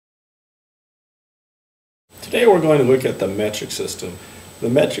Today we're going to look at the metric system. The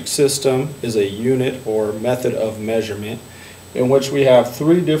metric system is a unit or method of measurement in which we have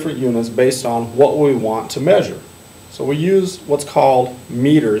three different units based on what we want to measure. So we use what's called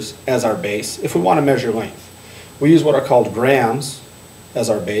meters as our base if we want to measure length. We use what are called grams as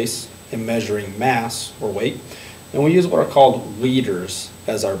our base in measuring mass or weight. And we use what are called liters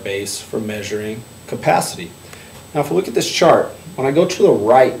as our base for measuring capacity. Now if we look at this chart, when I go to the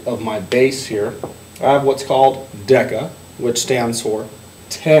right of my base here, I have what's called deca, which stands for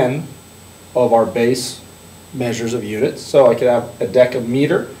 10 of our base measures of units. So I could have a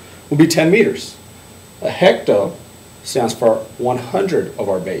decameter will be 10 meters. A hecto stands for 100 of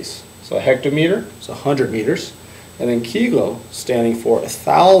our base. So a hectometer is 100 meters. And then kilo standing for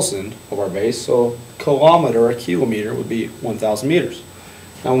 1,000 of our base. So kilometer or kilometer would be 1,000 meters.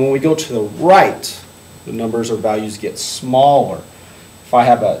 Now when we go to the right, the numbers or values get smaller. If I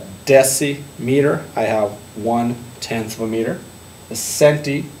have a decimeter, I have 1/10 of a meter. A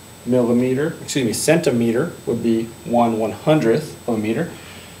centimeter would be 1/100th of a meter.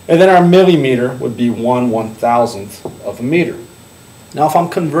 And then our millimeter would be 1/1000th of a meter. Now if I'm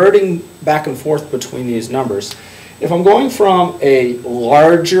converting back and forth between these numbers, if I'm going from a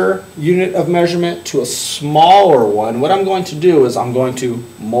larger unit of measurement to a smaller one, what I'm going to do is I'm going to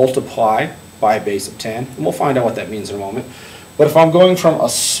multiply by a base of 10, and we'll find out what that means in a moment. But if I'm going from a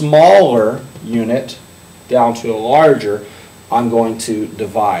smaller unit down to a larger, I'm going to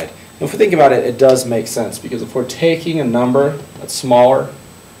divide. And if we think about it, it does make sense, because if we're taking a number that's smaller,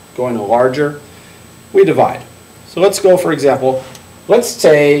 going to larger, we divide. So let's go, for example, let's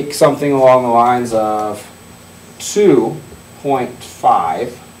take something along the lines of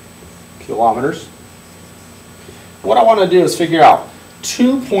 2.5 kilometers. What I want to do is figure out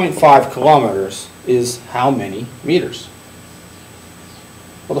 2.5 kilometers is how many meters?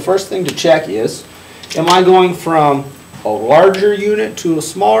 Well, the first thing to check is, am I going from a larger unit to a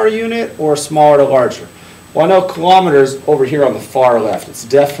smaller unit or smaller to larger? Well, I know kilometers over here on the far left. It's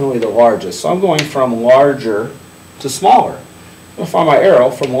definitely the largest. So I'm going from larger to smaller. If I find my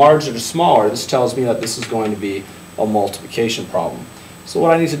arrow from larger to smaller, this tells me that this is going to be a multiplication problem. So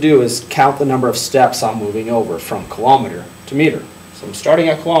what I need to do is count the number of steps I'm moving over from kilometer to meter. So I'm starting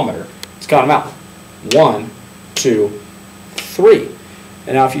at kilometer. Let's count them out. 1, 2, 3.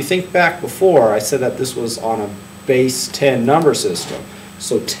 And now if you think back before, I said that this was on a base 10 number system.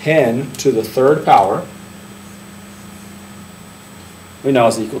 So 10 to the third power, we know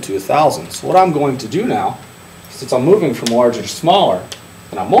is equal to 1,000. So what I'm going to do now, since I'm moving from larger to smaller,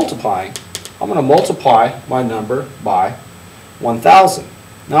 and I'm multiplying, I'm going to multiply my number by 1,000.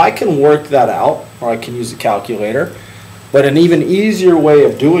 Now I can work that out, or I can use a calculator, but an even easier way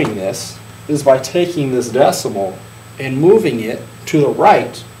of doing this is by taking this decimal and moving it to the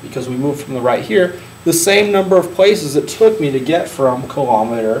right, because we moved from the right here, the same number of places it took me to get from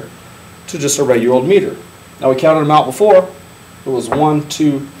kilometer to just a regular old meter. Now we counted them out before. It was 1,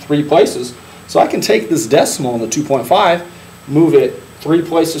 2, 3 places. So I can take this decimal in the 2.5, move it 3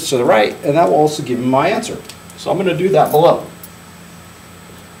 places to the right, and that will also give me my answer. So I'm going to do that below.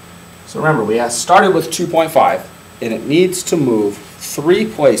 So remember, we started with 2.5, and it needs to move 3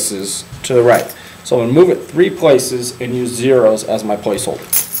 places to the right. So I'm going to move it 3 places and use zeros as my placeholder.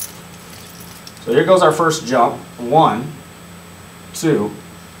 So here goes our first jump, 1, 2,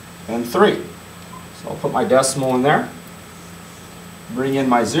 and 3. So I'll put my decimal in there, bring in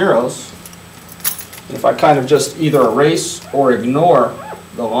my zeros, and if I kind of just either erase or ignore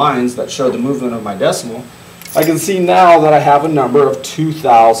the lines that show the movement of my decimal, I can see now that I have a number of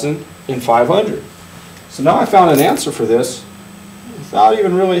 2,500. So now I found an answer for this without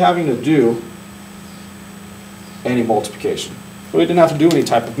even really having to do any multiplication. Really didn't have to do any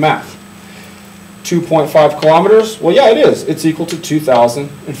type of math. 2.5 kilometers, well yeah it is. It's equal to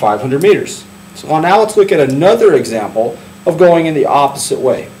 2,500 meters. So now let's look at another example of going in the opposite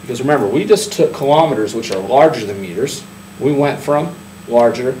way. Because remember, we just took kilometers, which are larger than meters. We went from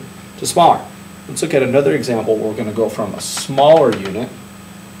larger to smaller. Let's look at another example where we're going to go from a smaller unit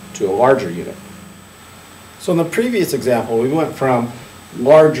to a larger unit. So in the previous example, we went from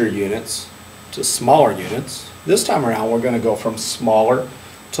larger units to smaller units. This time around, we're going to go from smaller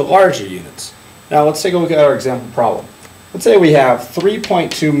to larger units. Now let's take a look at our example problem. Let's say we have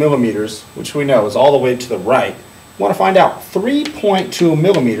 3.2 millimeters, which we know is all the way to the right. We want to find out 3.2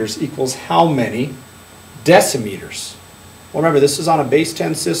 millimeters equals how many decimeters? Well, remember, this is on a base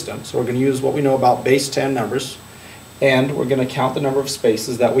 10 system, so we're going to use what we know about base 10 numbers, and we're going to count the number of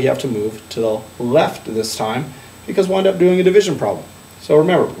spaces that we have to move to the left this time, because we'll end up doing a division problem. So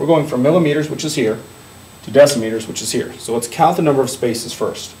remember, we're going from millimeters, which is here, to decimeters, which is here. So let's count the number of spaces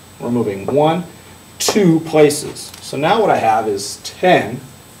first. We're moving 1, 2 places. So now what I have is 10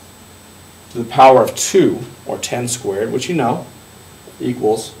 to the power of 2, or 10 squared, which you know,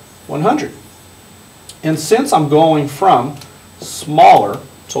 equals 100. And since I'm going from smaller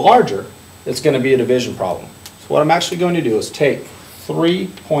to larger, it's going to be a division problem. So what I'm actually going to do is take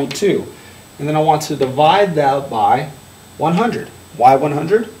 3.2, and then I want to divide that by 100. Why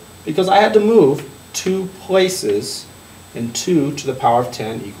 100? Because I had to move 2 places, and 2 to the power of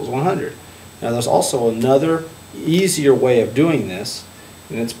 10 equals 100. Now there's also another easier way of doing this,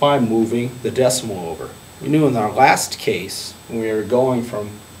 and it's by moving the decimal over. We knew in our last case, when we were going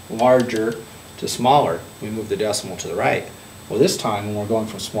from larger to smaller, we moved the decimal to the right. Well, this time when we're going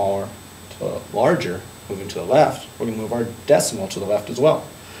from smaller to larger, moving to the left, we're going to move our decimal to the left as well.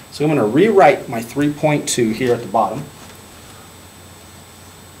 So I'm going to rewrite my 3.2 here at the bottom.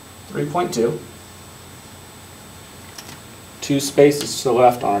 3.2. 2 spaces to the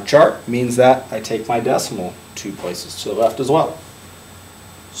left on our chart means that I take my decimal 2 places to the left as well.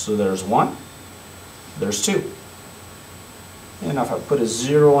 So there's 1, there's 2. And if I put a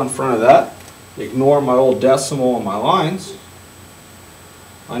 0 in front of that, ignore my old decimal on my lines,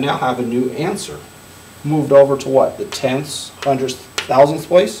 I now have a new answer. Moved over to what? The tenths, hundredths, thousandths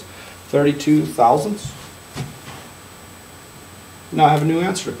place? 32 thousandths? Now I have a new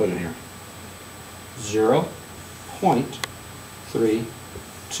answer to put in here.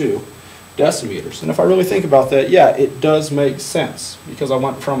 0.32 decimeters. And if I really think about that, yeah, it does make sense, because I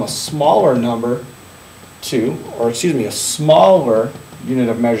went from a smaller number to, or excuse me, a smaller unit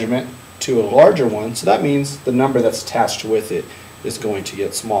of measurement to a larger one, so that means the number that's attached with it is going to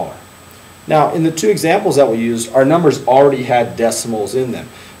get smaller. Now, in the 2 examples that we used, our numbers already had decimals in them.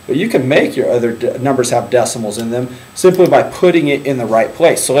 But you can make your other numbers have decimals in them simply by putting it in the right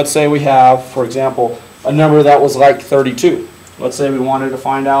place. So let's say we have, for example, a number that was like 32. Let's say we wanted to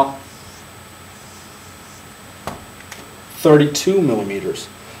find out 32 millimeters.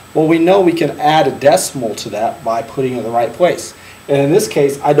 Well, we know we can add a decimal to that by putting it in the right place. And in this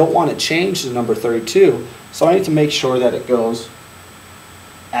case, I don't want to change the number 32, so I need to make sure that it goes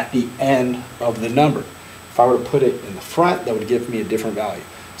at the end of the number. If I were to put it in the front, that would give me a different value.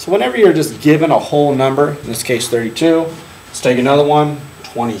 So whenever you're just given a whole number, in this case 32, let's take another one,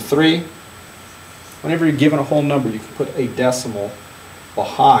 23. Whenever you're given a whole number, you can put a decimal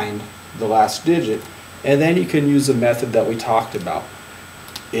behind the last digit, and then you can use the method that we talked about.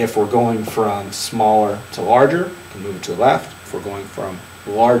 If we're going from smaller to larger, we can move it to the left. If we're going from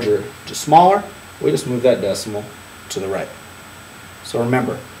larger to smaller, we just move that decimal to the right. So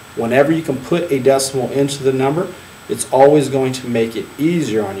remember, whenever you can put a decimal into the number, it's always going to make it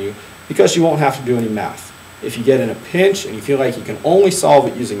easier on you, because you won't have to do any math. If you get in a pinch and you feel like you can only solve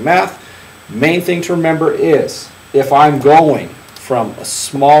it using math, main thing to remember is, if I'm going from a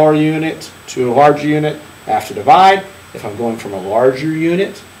smaller unit to a larger unit, I have to divide. If I'm going from a larger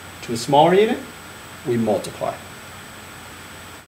unit to a smaller unit, we multiply.